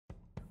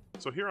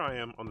So here I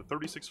am on the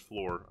 36th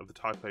floor of the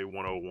Taipei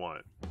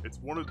 101. It's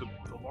one of the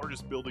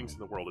largest buildings in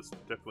the world. It's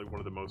definitely one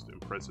of the most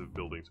impressive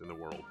buildings in the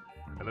world.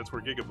 And that's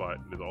where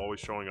Gigabyte is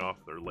always showing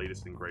off their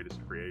latest and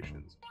greatest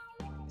creations.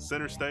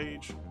 Center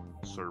stage,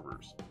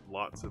 servers.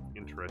 Lots of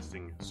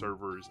interesting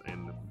servers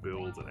and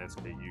builds and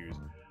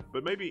SKUs.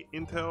 But maybe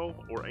Intel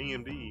or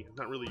AMD is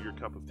not really your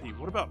cup of tea.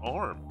 What about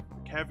ARM?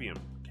 Cavium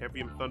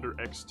Thunder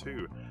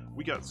X2.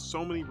 We got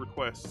so many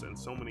requests and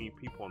so many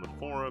people on the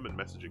forum and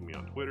messaging me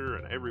on Twitter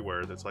and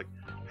everywhere that's like,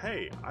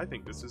 hey, I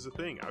think this is a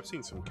thing. I've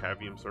seen some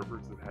Cavium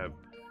servers that have,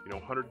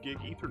 100 gig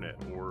Ethernet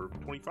or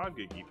 25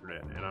 gig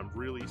Ethernet, and I'm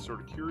really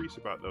sort of curious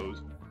about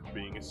those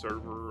being a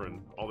server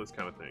and all this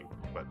kind of thing.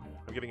 But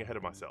I'm getting ahead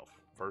of myself.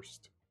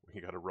 First,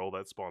 we got to roll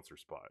that sponsor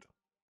spot.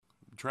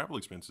 Travel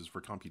expenses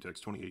for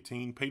Computex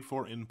 2018 paid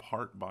for in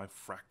part by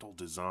Fractal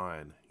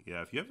Design.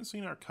 Yeah, if you haven't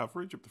seen our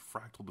coverage of the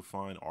Fractal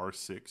Define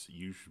R6,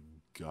 you've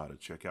got to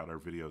check out our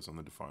videos on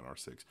the Define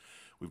R6.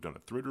 We've done a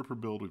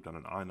Threadripper build, we've done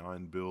an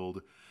i9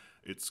 build.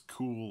 It's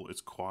cool, it's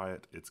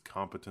quiet, it's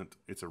competent,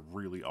 it's a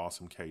really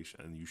awesome case,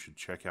 and you should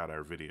check out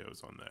our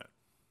videos on that.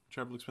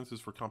 Travel expenses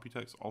for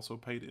Computex also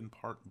paid in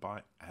part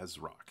by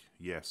ASRock.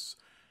 Yes,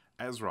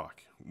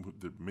 ASRock,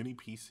 the mini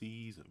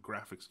PCs and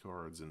graphics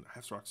cards, and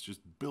ASRock's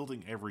just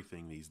building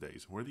everything these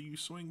days. Whether you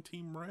swing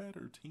Team Red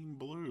or Team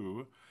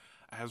Blue,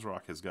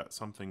 ASRock has got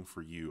something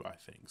for you, I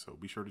think. So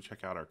be sure to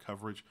check out our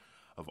coverage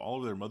of all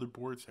of their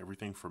motherboards,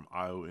 everything from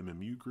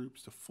IOMMU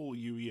groups to full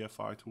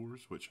UEFI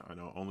tours, which I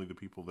know only the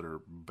people that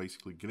are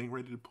basically getting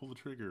ready to pull the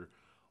trigger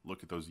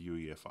look at those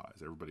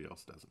UEFIs. Everybody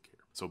else doesn't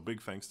care. So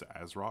big thanks to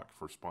ASRock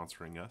for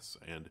sponsoring us,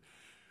 and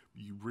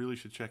you really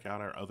should check out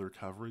our other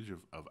coverage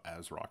of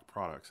ASRock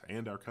products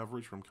and our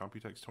coverage from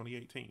Computex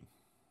 2018.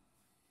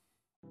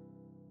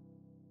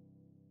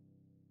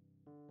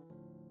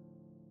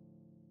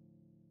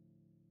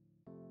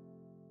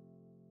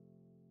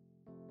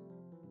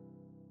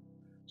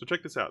 So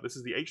check this out. This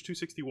is the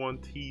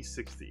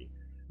H261T60.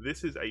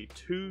 This is a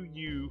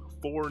 2U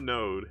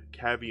 4-node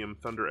Cavium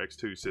Thunder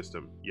X2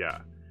 system. Yeah.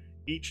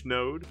 Each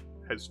node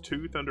has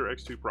 2 Thunder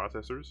X2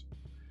 processors,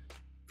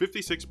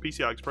 56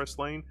 PCI Express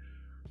lane.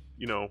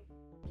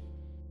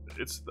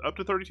 It's up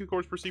to 32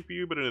 cores per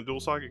CPU, but in a dual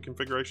socket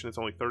configuration, it's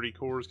only 30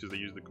 cores because they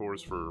use the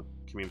cores for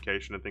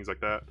communication and things like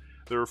that.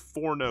 There are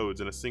 4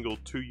 nodes in a single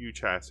 2U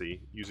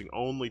chassis using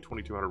only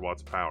 2200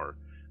 watts of power.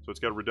 So it's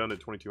got a redundant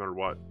 2200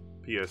 watt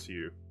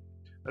PSU.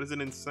 That is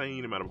an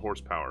insane amount of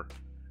horsepower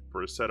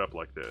for a setup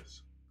like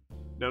this.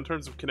 Now in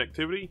terms of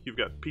connectivity, you've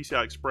got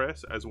PCI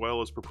Express as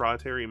well as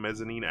proprietary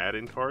mezzanine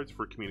add-in cards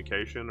for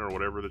communication or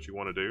whatever that you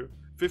want to do.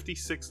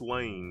 56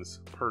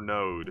 lanes per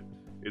node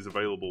is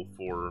available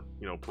for,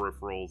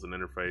 peripherals and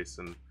interface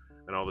and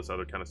all this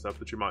other kind of stuff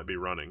that you might be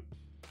running.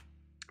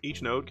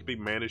 Each node can be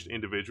managed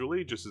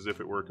individually, just as if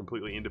it were a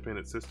completely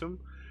independent system,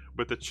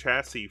 but the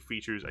chassis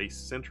features a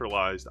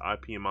centralized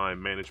IPMI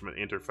management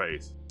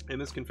interface. In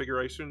this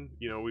configuration,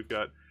 we've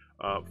got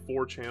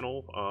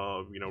 4-channel,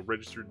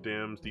 registered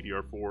DIMMs,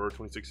 DDR4,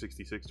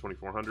 2666,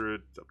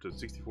 2400, up to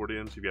 64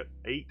 DIMMs. You've got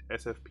 8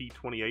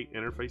 SFP28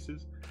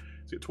 interfaces.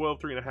 It's got 12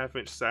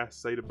 3.5-inch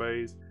SAS SATA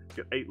bays. It's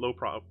got 8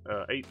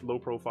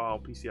 low-profile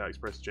PCI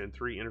Express Gen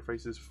 3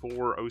 interfaces,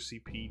 4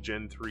 OCP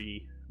Gen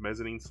 3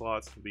 mezzanine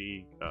slots.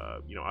 The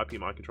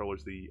IPMI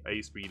controllers, the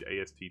A-Speed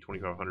AST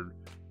 2500.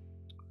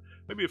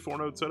 Maybe a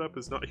 4-node setup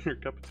is not your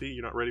cup of tea.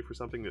 You're not ready for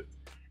something that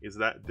is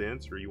that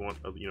dense, or you want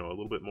a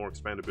little bit more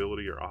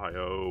expandability or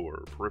I/O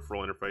or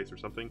peripheral interface or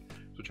something.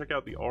 So check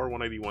out the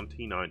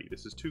R181T90.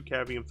 This is 2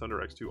 Cavium Thunder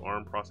X2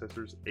 ARM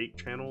processors, 8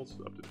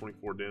 channels, up to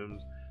 24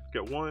 DIMMs. It's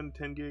got one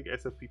 10 gig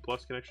SFP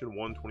Plus connection,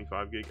 one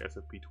 25 gig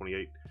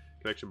SFP28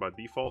 connection by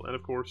default, and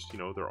of course,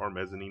 there are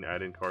mezzanine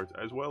add-in cards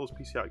as well as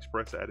PCI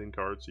Express add-in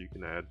cards, so you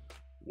can add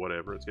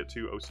whatever. It's got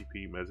 2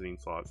 OCP mezzanine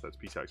slots. That's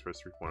PCI Express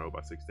 3.0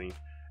 by 16.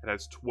 It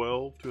has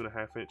 12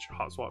 2.5-inch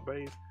hot swap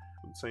bays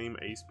with the same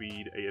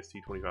A-Speed AST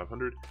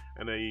 2500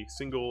 and a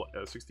single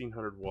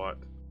 1600 watt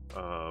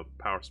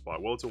power supply.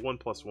 Well, it's a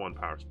 1+1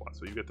 power supply,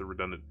 so you get the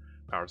redundant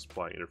power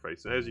supply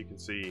interface. And as you can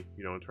see,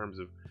 in terms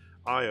of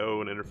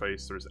I/O and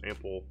interface, there's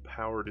ample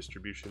power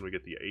distribution. We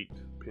get the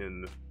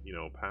 8-pin,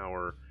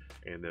 power,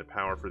 and the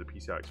power for the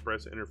PCI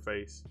Express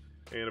interface.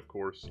 And of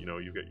course,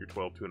 you get your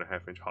 12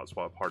 2.5-inch hot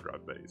swap hard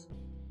drive bays.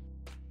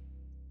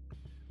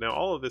 Now,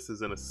 all of this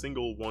is in a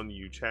single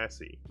 1U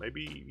chassis.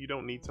 Maybe you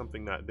don't need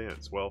something that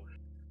dense. Well,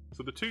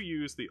 so the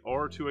 2U is the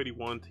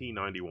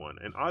R281T91,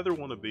 and either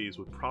one of these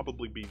would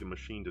probably be the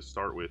machine to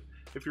start with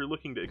if you're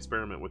looking to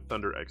experiment with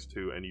Thunder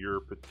X2 and your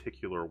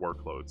particular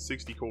workload.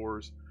 60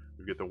 cores,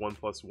 we get the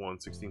 1+1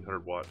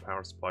 1600 watt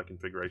power supply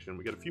configuration.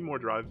 We get a few more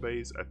drive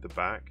bays at the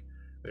back.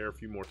 There are a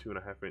few more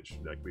 2.5-inch,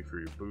 that could be for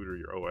your boot or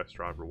your OS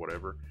drive or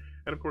whatever.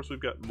 And of course,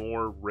 we've got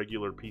more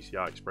regular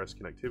PCI Express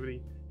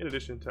connectivity in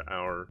addition to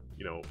our,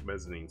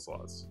 mezzanine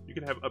slots. You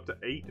can have up to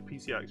 8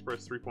 PCI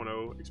Express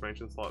 3.0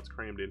 expansion slots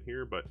crammed in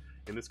here, but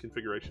in this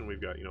configuration,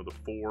 we've got, the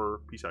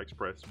 4 PCI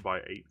Express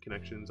by 8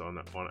 connections on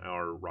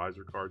our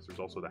riser cards. There's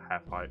also the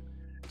half-height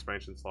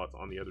expansion slots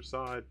on the other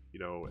side, you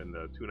know, and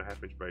the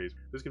 2.5-inch bays.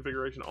 This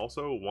configuration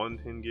also one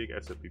 10 gig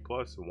SFP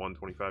plus, one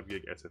 25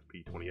 gig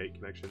SFP28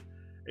 connection,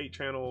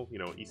 8-channel, you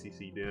know,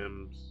 ECC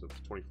DIMMs,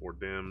 24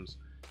 DIMMs,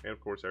 and of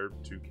course our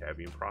 2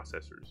 Cavium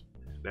processors.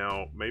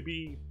 Now,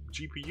 maybe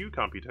GPU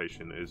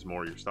computation is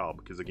more your style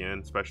because,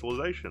 again,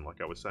 specialization,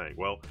 like I was saying.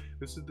 Well,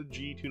 this is the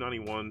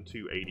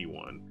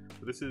G291-281.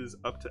 This is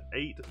up to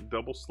 8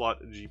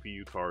 double-slot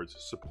GPU cards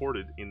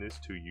supported in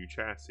this 2U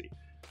chassis.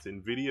 It's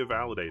NVIDIA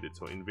validated,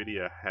 so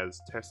NVIDIA has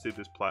tested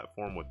this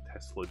platform with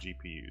Tesla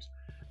GPUs.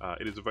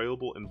 It is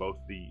available in both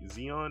the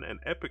Xeon and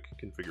Epoch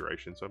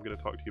configuration, so I'm going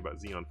to talk to you about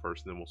Xeon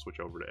first, and then we'll switch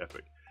over to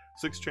Epoch.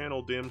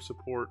 6-channel DIMM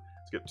support.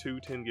 It's got 2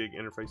 10 gig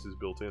interfaces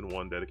built in,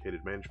 1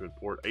 dedicated management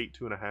port, 8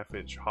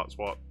 2.5-inch hot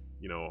swap,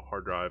 you know,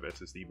 hard drive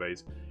SSD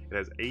bays. It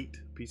has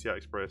 8 PCI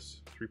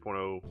Express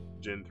 3.0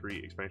 Gen 3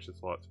 expansion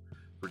slots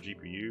for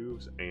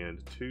GPUs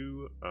and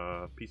 2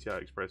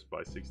 PCI Express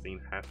by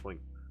 16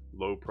 half-length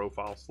low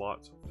profile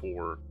slots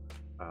for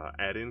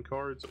add-in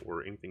cards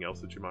or anything else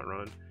that you might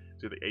run.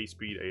 To the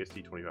A-Speed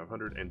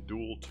AST2500 and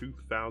dual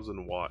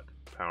 2000 watt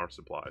power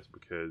supplies,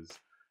 because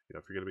you know,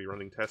 if you're going to be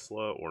running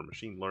Tesla or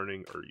machine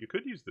learning, or you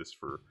could use this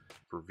for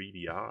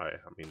VDI,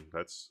 I mean,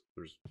 there's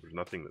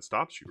nothing that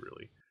stops you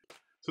really.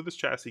 So this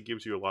chassis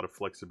gives you a lot of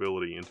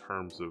flexibility in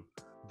terms of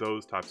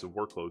those types of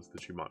workloads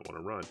that you might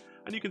want to run.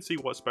 And you can see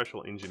what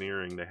special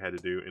engineering they had to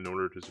do in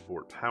order to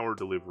support power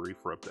delivery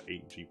for up to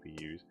 8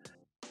 GPUs.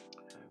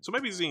 So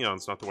maybe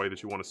Xeon's not the way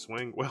that you want to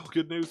swing. Well,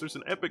 good news, there's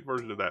an Epoch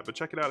version of that, but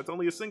check it out, it's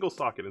only a single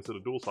socket instead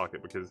of dual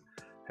socket because,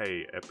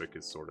 hey, Epoch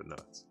is sort of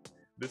nuts.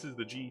 This is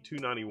the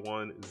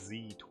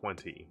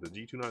G291Z20. The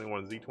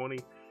G291Z20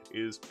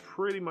 is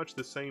pretty much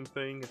the same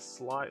thing,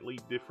 slightly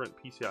different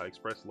PCI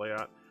Express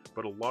layout,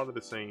 but a lot of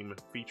the same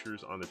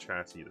features on the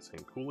chassis, the same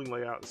cooling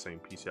layout, the same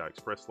PCI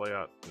Express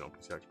layout, you know,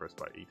 PCI Express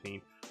by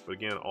 18, but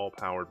again, all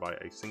powered by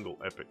a single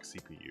Epoch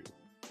CPU.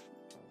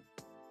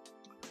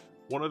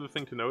 One other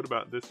thing to note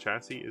about this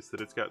chassis is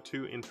that it's got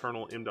 2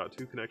 internal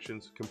M.2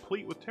 connections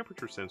complete with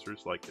temperature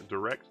sensors, like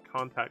direct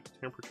contact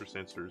temperature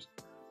sensors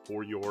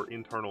for your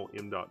internal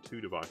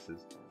M.2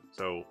 devices.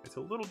 So it's a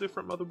little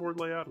different motherboard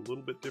layout, a little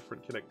bit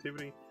different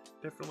connectivity,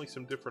 definitely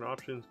some different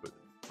options, but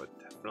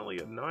definitely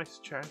a nice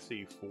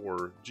chassis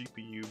for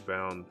GPU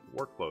bound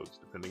workloads,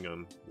 depending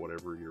on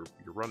whatever you're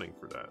running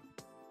for that.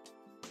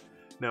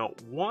 Now,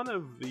 one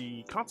of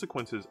the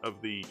consequences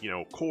of the, you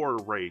know, core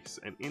race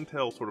and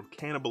Intel sort of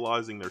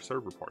cannibalizing their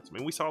server parts. I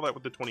mean, we saw that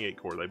with the 28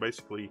 core. They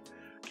basically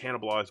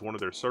cannibalized one of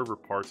their server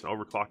parts and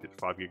overclocked it to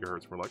 5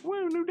 gigahertz. We're like,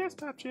 whoa, new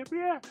desktop chip,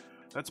 yeah.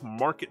 That's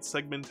market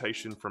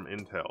segmentation from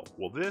Intel.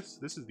 Well,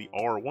 this is the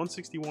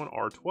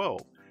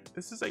R161R12.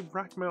 This is a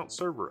rack mount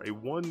server, a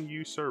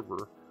 1U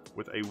server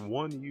with a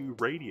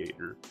 1U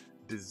radiator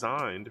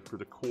designed for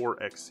the Core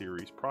X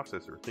series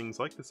processor, things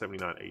like the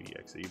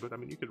 7980XE. But I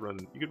mean, you could run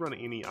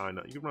any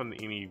i9, you could run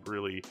any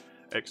really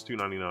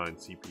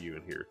X299 CPU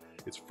in here.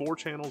 It's 4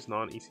 channels,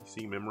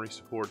 non-ECC memory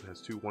support. It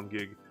has 2 1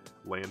 gig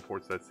LAN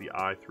ports. That's the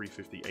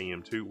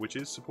i350AM2, which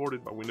is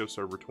supported by Windows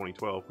Server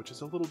 2012, which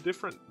is a little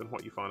different than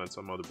what you find on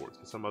some motherboards.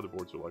 Because some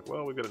motherboards are like,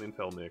 well, we've got an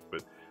Intel NIC,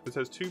 but this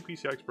has 2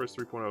 PCI Express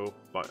 3.0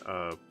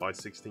 by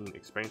 16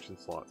 expansion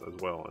slots as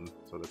well. And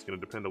so that's going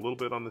to depend a little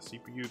bit on the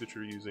CPU that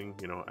you're using,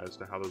 you know, as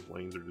to how those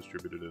lanes are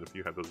distributed and if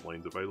you have those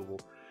lanes available.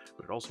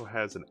 But it also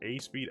has an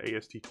A-Speed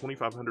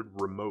AST2500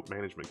 remote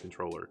management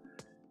controller.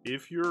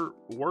 If your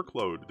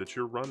workload that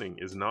you're running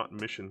is not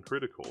mission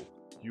critical,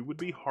 you would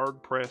be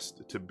hard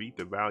pressed to beat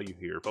the value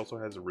here. It also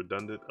has a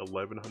redundant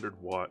 1100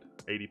 watt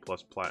 80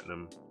 plus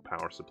platinum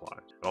power supply.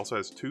 It also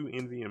has 2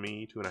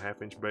 NVMe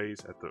 2.5-inch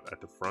bays at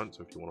the front,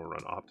 so if you want to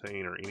run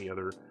Optane or any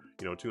other,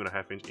 you know,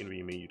 2.5-inch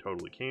NVMe, you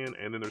totally can.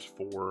 And then there's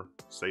 4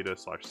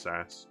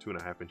 SATA/SAS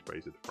 2.5-inch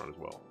bays at the front as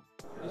well.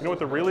 You know what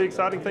the really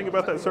exciting thing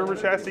about that server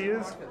chassis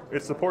is?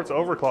 It supports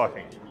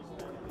overclocking.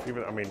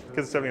 Even, I mean,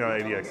 because it's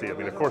 7980XE, I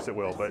mean, of course it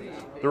will, but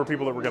there were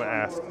people that were going to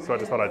ask, so I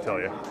just thought I'd tell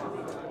you.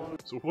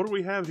 So what do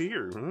we have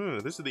here?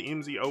 This is the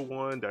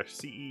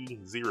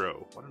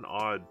MZ01-CE0. What an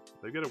odd,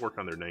 they've got to work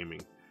on their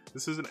naming.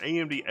 This is an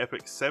AMD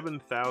Epoch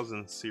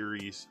 7000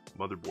 series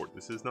motherboard.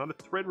 This is not a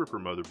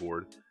Threadripper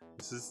motherboard.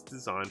 This is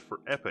designed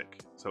for Epoch.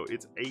 So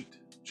it's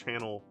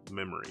 8-channel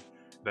memory.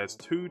 It has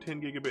 2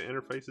 10 gigabit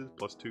interfaces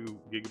plus 2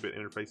 gigabit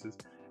interfaces.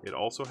 It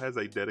also has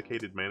a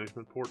dedicated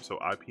management port, so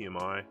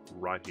IPMI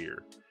right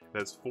here. It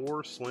has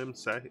 4 slim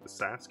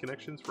SAS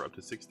connections for up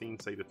to 16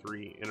 SATA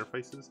 3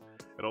 interfaces.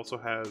 It also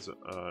has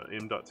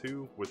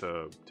M.2 with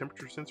a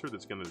temperature sensor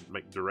that's going to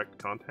make direct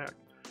contact.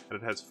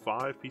 And it has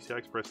 5 PCI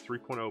Express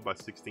 3.0 by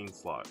 16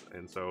 slots.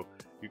 And so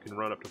you can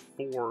run up to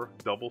 4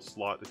 double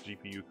slot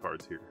GPU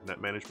cards here. And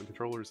that management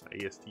controller is an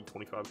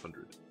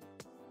AST2500.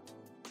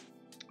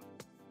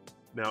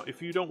 Now,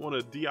 if you don't want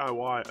to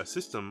DIY a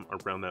system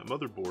around that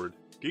motherboard,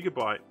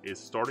 Gigabyte is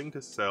starting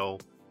to sell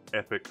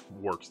Epoch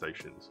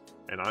workstations.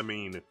 And I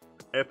mean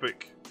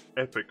Epoch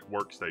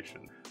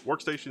workstation.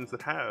 Workstations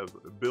that have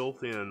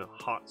built-in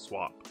hot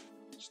swap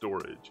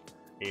storage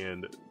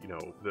and, you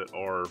know, that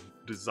are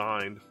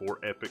designed for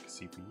Epoch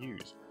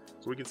CPUs.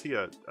 So we can see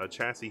a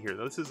chassis here.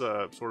 Now, this is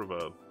a sort of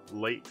a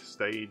late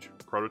stage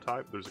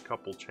prototype. There's a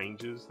couple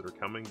changes that are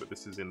coming, but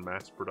this is in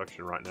mass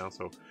production right now.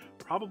 So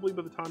probably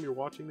by the time you're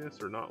watching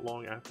this, or not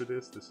long after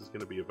this, this is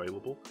going to be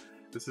available.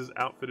 This is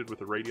outfitted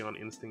with a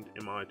Radeon Instinct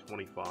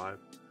MI25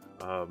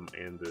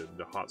 and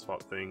the hot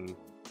swap thing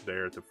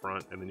there at the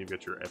front, and then you've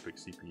got your Epoch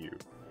CPU.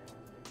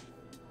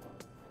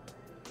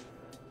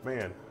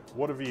 Man,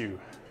 what a view.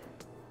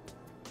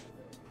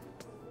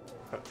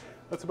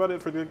 That's about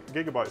it for the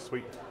Gigabyte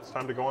suite. It's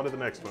time to go on to the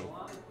next one.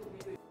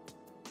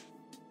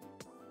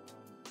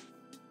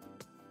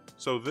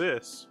 So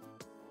this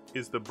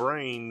is the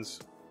brains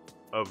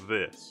of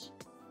this.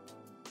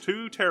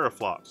 2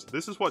 teraflops.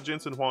 This is what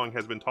Jensen Huang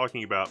has been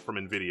talking about from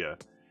NVIDIA.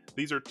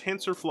 These are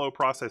TensorFlow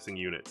processing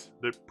units.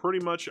 That pretty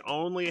much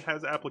only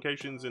has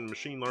applications in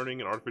machine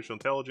learning and artificial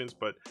intelligence,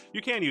 but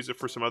you can use it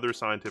for some other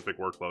scientific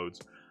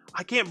workloads.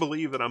 I can't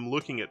believe that I'm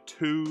looking at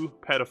 2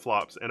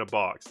 petaflops in a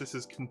box. This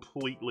is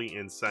completely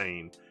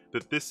insane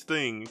that this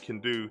thing can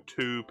do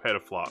 2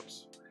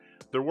 petaflops.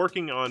 They're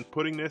working on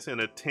putting this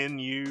in a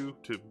 10U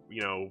to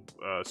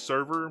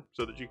server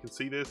so that you can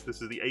see this.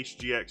 This is the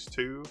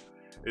HGX2.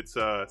 It's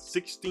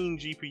 16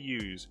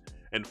 GPUs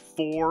and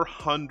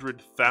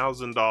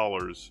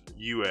 $400,000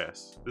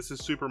 US. This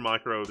is super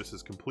micro. This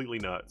is completely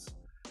nuts.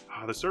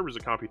 The servers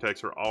at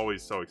Computex are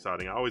always so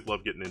exciting. I always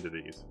love getting into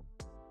these.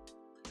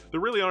 There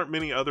really aren't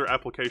many other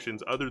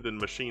applications other than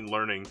machine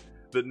learning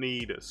that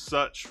need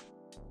such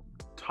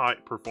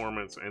tight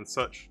performance and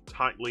such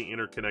tightly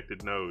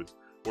interconnected nodes,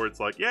 where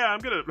it's like, yeah, I'm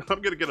gonna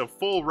get a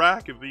full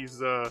rack of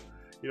these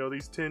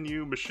these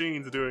 10U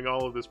machines doing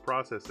all of this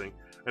processing,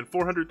 and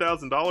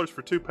 $400,000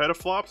 for 2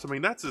 petaflops. I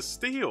mean, that's a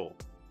steal.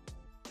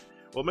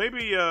 Well,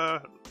 maybe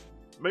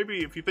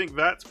if you think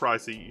that's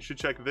pricey, you should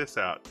check this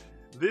out.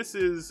 This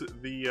is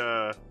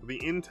the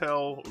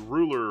Intel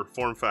ruler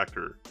form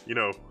factor.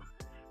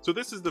 So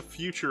this is the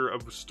future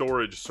of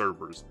storage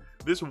servers.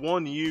 This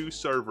 1U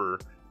server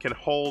can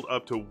hold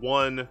up to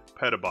 1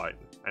 petabyte.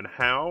 And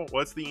how?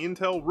 Well, it's the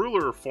Intel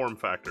ruler form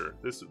factor.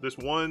 This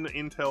one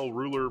Intel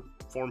ruler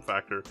form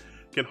factor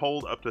can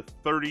hold up to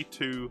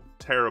 32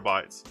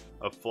 terabytes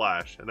of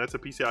flash, and that's a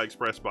PCI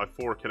Express by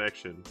 4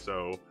 connection.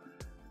 So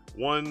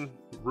 1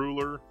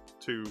 ruler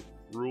to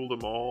rule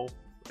them all,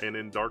 and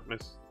in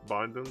darkness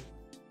bind them.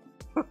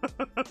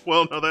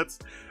 Well, no, that's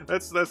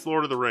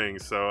Lord of the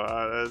Rings, so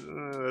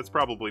that's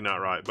probably not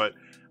right. But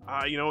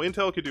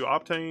Intel could do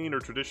Optane or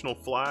traditional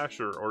flash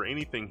or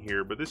anything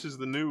here, but this is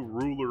the new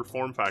ruler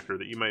form factor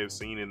that you may have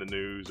seen in the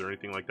news or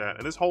anything like that.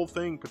 And this whole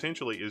thing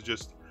potentially is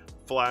just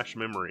flash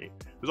memory.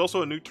 There's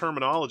also a new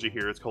terminology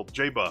here. It's called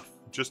JBuff,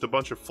 just a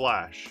bunch of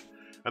flash.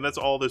 And that's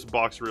all this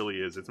box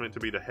really is. It's meant to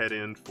be the head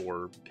end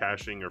for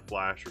caching or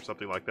flash or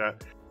something like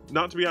that.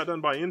 Not to be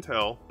outdone by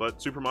Intel, but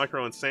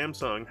Supermicro and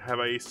Samsung have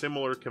a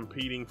similar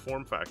competing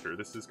form factor.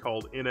 This is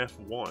called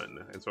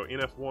NF1, and so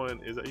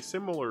NF1 is a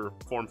similar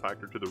form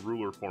factor to the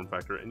ruler form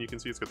factor, and you can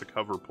see it's got the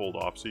cover pulled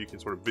off, so you can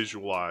sort of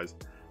visualize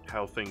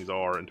how things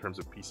are in terms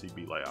of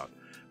PCB layout.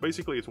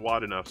 Basically, it's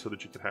wide enough so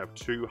that you could have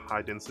 2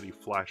 high-density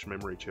flash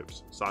memory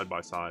chips side by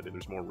side, and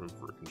there's more room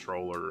for a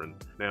controller. And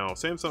now,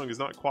 Samsung is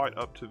not quite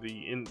up to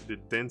the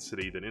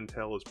density that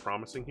Intel is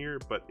promising here,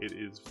 but it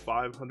is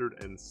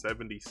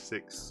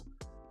 576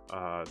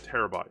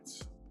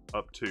 terabytes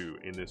up to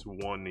in this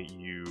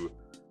 1U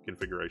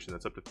configuration.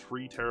 That's up to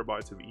 3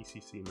 terabytes of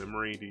ECC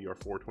memory,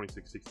 DDR4,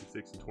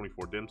 2666, and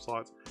 24 DIMM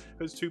slots.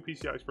 It has 2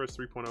 PCI Express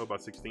 3.0 by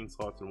 16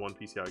 slots and 1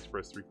 PCI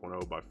Express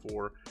 3.0 by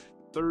 4.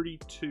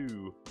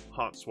 32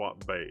 hot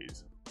swap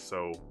bays.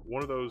 So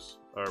one of those,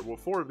 well,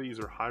 4 of these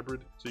are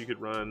hybrid, so you could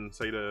run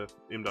SATA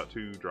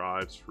M.2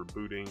 drives for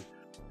booting.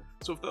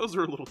 So if those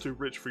are a little too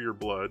rich for your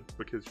blood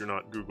because you're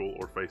not Google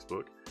or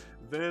Facebook,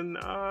 then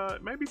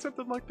maybe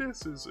something like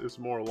this is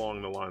more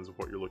along the lines of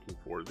what you're looking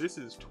for. This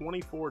is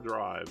 24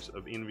 drives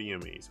of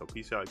NVMe, so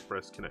PCI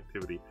Express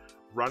connectivity,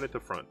 right at the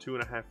front,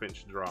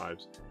 2.5-inch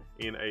drives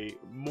in a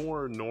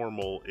more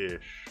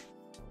normal-ish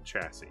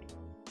chassis.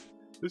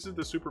 This is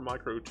the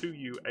Supermicro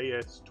 2U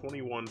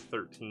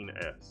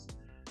AS2113S.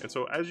 And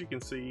so as you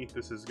can see,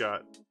 this has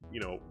got,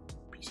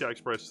 PCI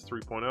Express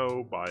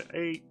 3.0 by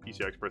 8,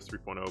 PCI Express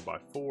 3.0 by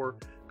 4,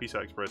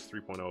 PCI Express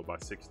 3.0 by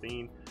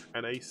 16,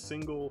 and a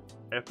single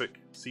Epoch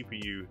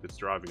CPU that's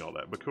driving all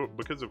that,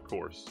 because of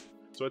course.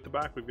 So at the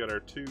back, we've got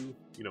our two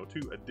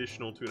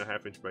additional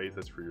 2.5-inch bays.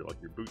 That's for your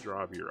boot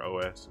drive, your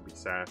OS, be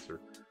SAS or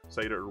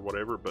SATA or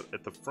whatever. But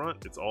at the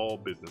front, it's all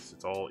business.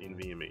 It's all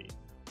NVMe.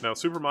 Now,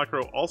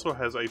 Supermicro also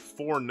has a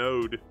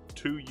 4-node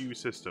 2U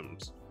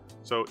systems.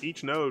 So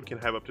each node can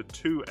have up to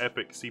 2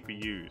 Epoch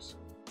CPUs.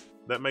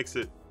 That makes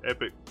it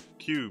Epoch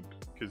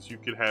cubed, because you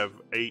could have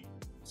 8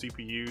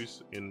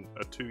 CPUs in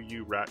a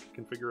 2U rack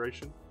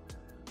configuration.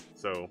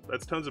 So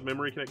that's tons of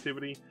memory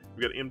connectivity.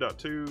 We've got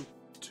M.2,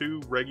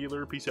 2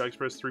 regular PCI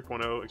Express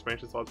 3.0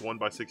 expansion slots, 1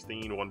 by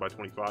 16, 1 by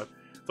 25.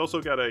 It's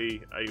also got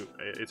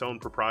its own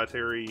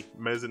proprietary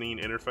mezzanine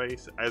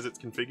interface. As it's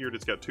configured,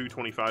 it's got 2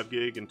 25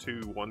 gig and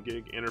 2 1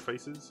 gig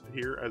interfaces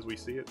here as we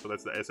see it. So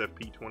that's the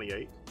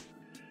SFP28.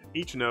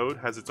 Each node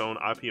has its own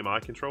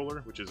IPMI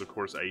controller, which is of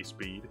course a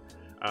speed,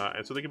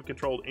 and so they can be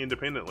controlled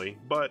independently.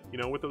 But you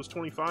know, with those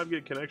 25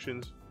 gig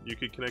connections, you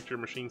could connect your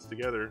machines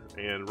together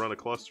and run a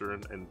cluster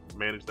and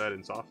manage that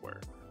in software.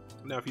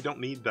 Now, if you don't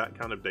need that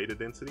kind of data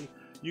density,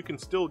 you can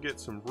still get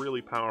some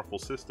really powerful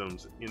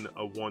systems in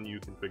a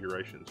 1U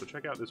configuration. So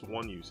check out this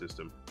 1U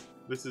system.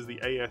 This is the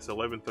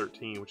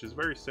AS1113, which is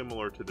very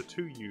similar to the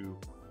 2U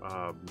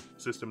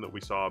system that we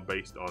saw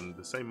based on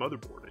the same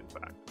motherboard, in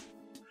fact.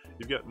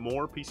 You've got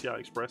more PCI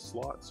Express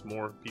slots,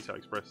 more PCI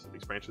Express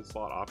expansion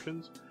slot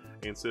options,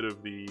 instead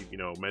of the, you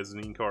know,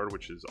 mezzanine card,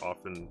 which is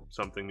often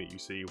something that you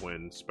see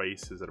when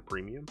space is at a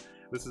premium.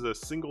 This is a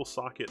single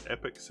socket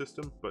Epoch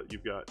system, but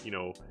you've got, you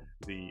know,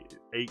 the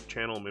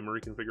 8-channel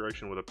memory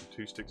configuration with up to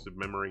 2 sticks of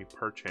memory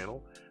per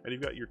channel, and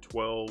you've got your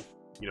 12,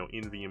 you know,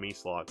 NVMe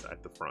slots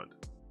at the front.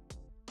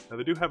 Now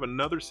they do have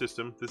another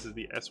system. This is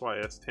the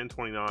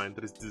SYS1029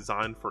 that is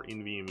designed for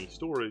NVMe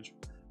storage,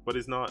 but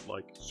is not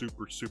like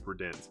super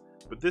dense.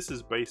 But this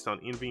is based on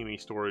NVMe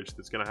storage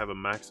that's going to have a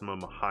maximum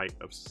height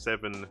of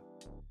 7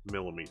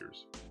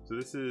 millimeters. So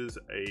this is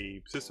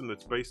a system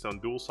that's based on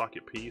dual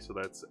socket P, so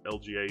that's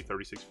LGA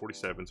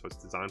 3647, so it's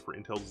designed for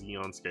Intel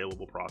Xeon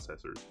scalable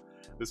processors.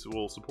 This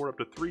will support up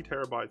to 3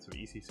 terabytes of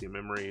ECC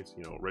memory. It's,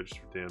 you know,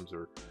 registered DIMMs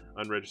or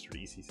unregistered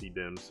ECC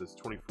DIMMs. It's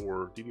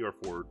 24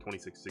 DDR4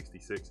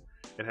 2666.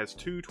 It has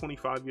 2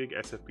 25 gig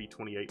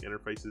SFP28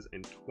 interfaces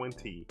and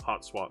 20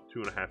 hot swap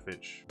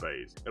 2.5-inch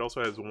bays. It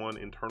also has one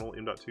internal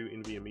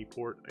M.2 NVMe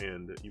port,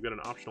 and you've got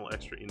an optional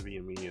extra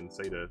NVMe and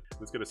SATA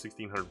that's got a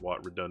 1600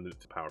 watt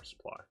redundant power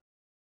supply.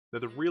 Now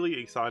the really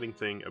exciting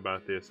thing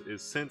about this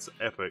is, since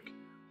Epoch,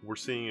 we're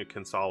seeing a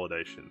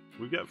consolidation.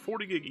 We've got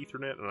 40 gig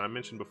Ethernet, and I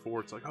mentioned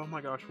before, it's like, oh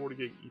my gosh, 40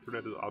 gig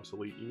Ethernet is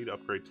obsolete. You need to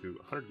upgrade to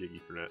 100 gig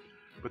Ethernet.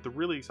 But the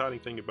really exciting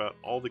thing about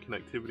all the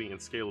connectivity and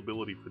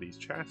scalability for these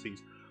chassis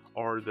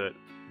are that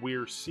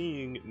we're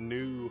seeing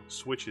new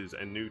switches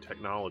and new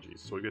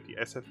technologies. So we've got the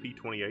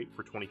SFP28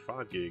 for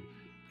 25 gig,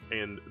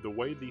 and the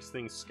way these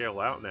things scale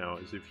out now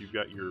is if you've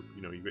got your,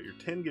 you know, you've got your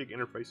 10 gig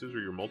interfaces or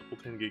your multiple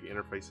 10 gig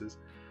interfaces,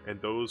 and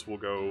those will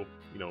go,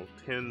 you know,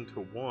 10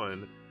 to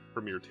 1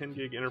 from your 10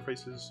 gig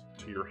interfaces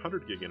to your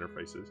 100 gig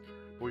interfaces.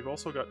 But we've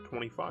also got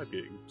 25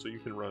 gig, so you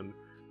can run,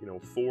 you know,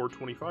 4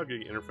 25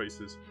 gig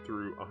interfaces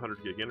through a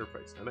 100 gig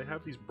interface. And they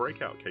have these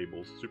breakout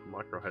cables.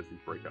 Supermicro has these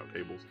breakout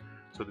cables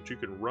so that you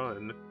can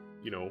run,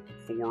 you know,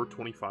 4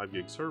 25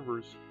 gig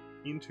servers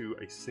into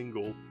a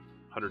single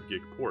 100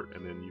 gig port.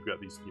 And then you've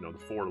got these, you know, the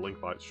 4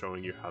 link lights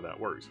showing you how that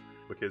works.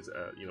 Because,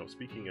 you know,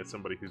 speaking as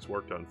somebody who's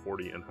worked on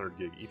 40 and 100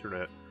 gig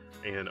Ethernet,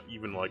 and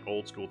even like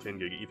old school 10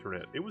 gig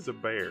Ethernet, it was a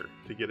bear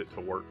to get it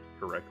to work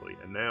correctly.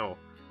 And now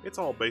it's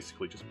all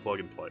basically just plug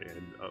and play,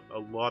 and a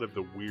lot of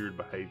the weird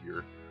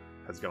behavior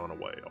has gone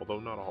away, although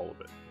not all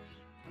of it.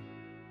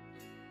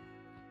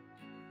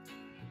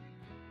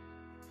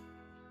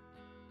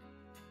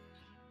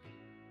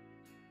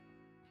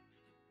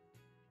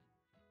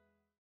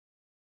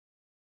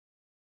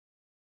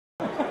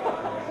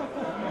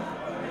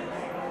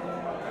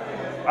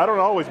 I don't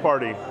always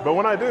party, but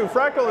when I do,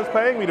 Fractal is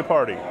paying me to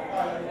party.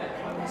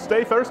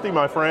 Stay thirsty,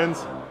 my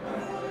friends.